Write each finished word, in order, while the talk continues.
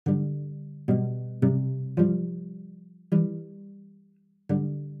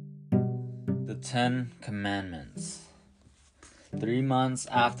Ten Commandments. 3 months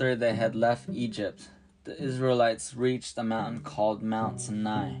after they had left Egypt, the Israelites reached a mountain called Mount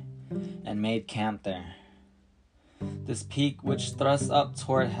Sinai and made camp there. This peak, which thrust up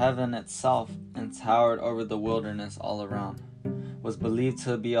toward heaven itself and towered over the wilderness all around, was believed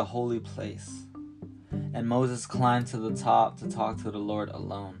to be a holy place. And Moses climbed to the top to talk to the Lord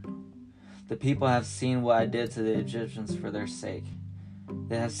alone. The people have seen what I did to the Egyptians for their sake.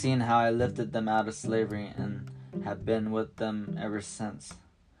 They have seen how I lifted them out of slavery and have been with them ever since,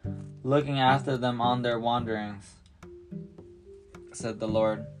 looking after them on their wanderings. Said the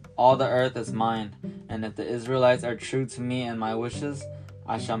Lord, all the earth is mine, and if the Israelites are true to me and my wishes,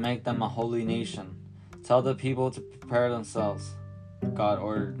 I shall make them a holy nation. Tell the people to prepare themselves, God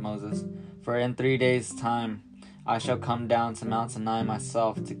ordered Moses, for in 3 days' time I shall come down to Mount Sinai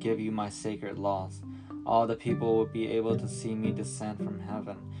myself to give you my sacred laws. All the people will be able to see me descend from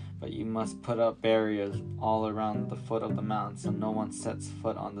heaven, but you must put up barriers all around the foot of the mountain so no one sets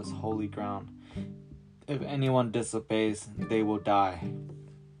foot on this holy ground. If anyone disobeys, they will die.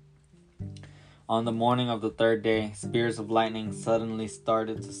 On the morning of the 3rd day, spears of lightning suddenly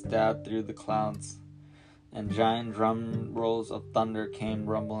started to stab through the clouds, and giant drum rolls of thunder came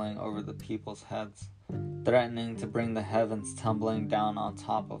rumbling over the people's heads, threatening to bring the heavens tumbling down on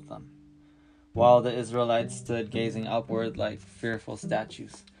top of them. While the Israelites stood gazing upward like fearful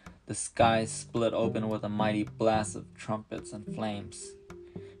statues, the sky split open with a mighty blast of trumpets and flames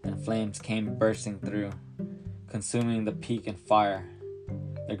came bursting through, consuming the peak in fire.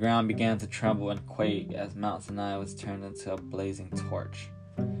 The ground began to tremble and quake as Mount Sinai was turned into a blazing torch,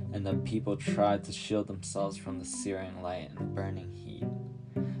 and the people tried to shield themselves from the searing light and burning heat.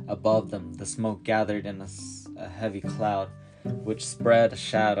 Above them, the smoke gathered in a heavy cloud, which spread a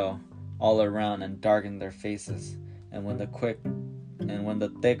shadow all around and darkened their faces. And when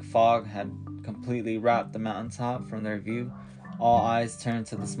the thick fog had completely wrapped the mountaintop from their view, all eyes turned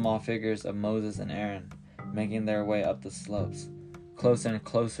to the small figures of Moses and Aaron, making their way up the slopes. Closer and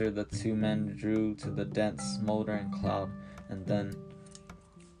closer the two men drew to the dense, smoldering cloud, and then,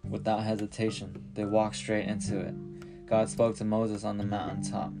 without hesitation, they walked straight into it. God spoke to Moses on the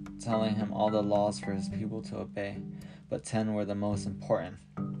mountaintop, telling him all the laws for his people to obey, but 10 were the most important.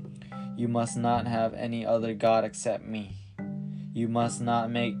 You must not have any other God except me. You must not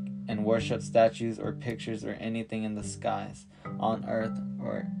make and worship statues or pictures or anything in the skies, on earth,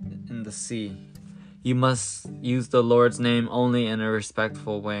 or in the sea. You must use the Lord's name only in a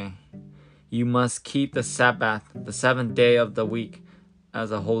respectful way. You must keep the Sabbath, the 7th day of the week,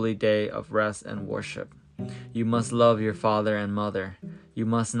 as a holy day of rest and worship. You must love your father and mother. You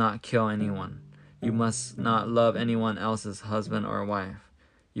must not kill anyone. You must not love anyone else's husband or wife.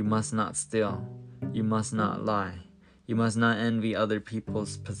 You must not steal. You must not lie. You must not envy other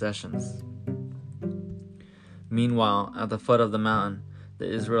people's possessions. Meanwhile, at the foot of the mountain, the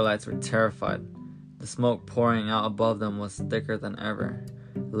Israelites were terrified. The smoke pouring out above them was thicker than ever.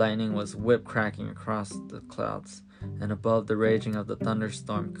 Lightning was whip-cracking across the clouds, and above the raging of the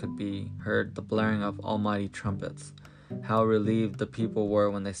thunderstorm could be heard the blaring of almighty trumpets. How relieved the people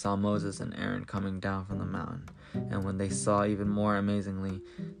were when they saw Moses and Aaron coming down from the mountain, and when they saw, even more amazingly,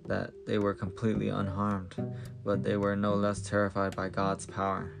 that they were completely unharmed, but they were no less terrified by God's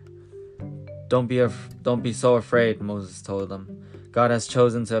power. Don't be so afraid, Moses told them. God has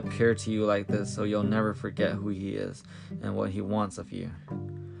chosen to appear to you like this so you'll never forget who he is and what he wants of you.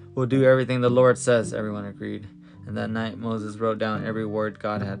 We'll do everything the Lord says, everyone agreed. And that night Moses wrote down every word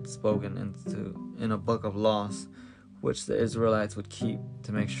God had spoken in a book of laws, which the Israelites would keep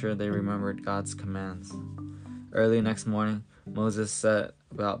to make sure they remembered God's commands. Early next morning, Moses set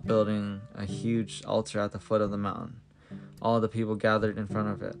about building a huge altar at the foot of the mountain. All the people gathered in front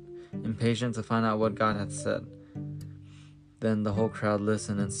of it, impatient to find out what God had said. Then the whole crowd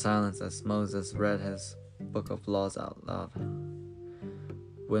listened in silence as Moses read his book of laws out loud.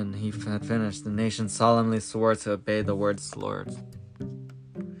 When he had finished, the nation solemnly swore to obey the Lord's words.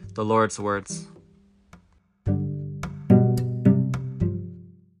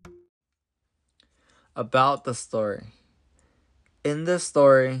 About the story. In this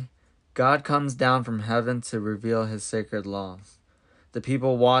story, God comes down from heaven to reveal his sacred laws. The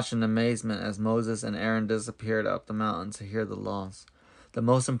people watched in amazement as Moses and Aaron disappeared up the mountain to hear the laws. The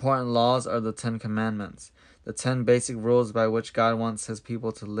most important laws are the 10 Commandments, the 10 basic rules by which God wants his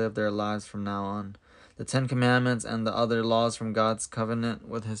people to live their lives from now on. The 10 Commandments and the other laws from God's covenant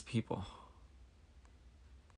with his people.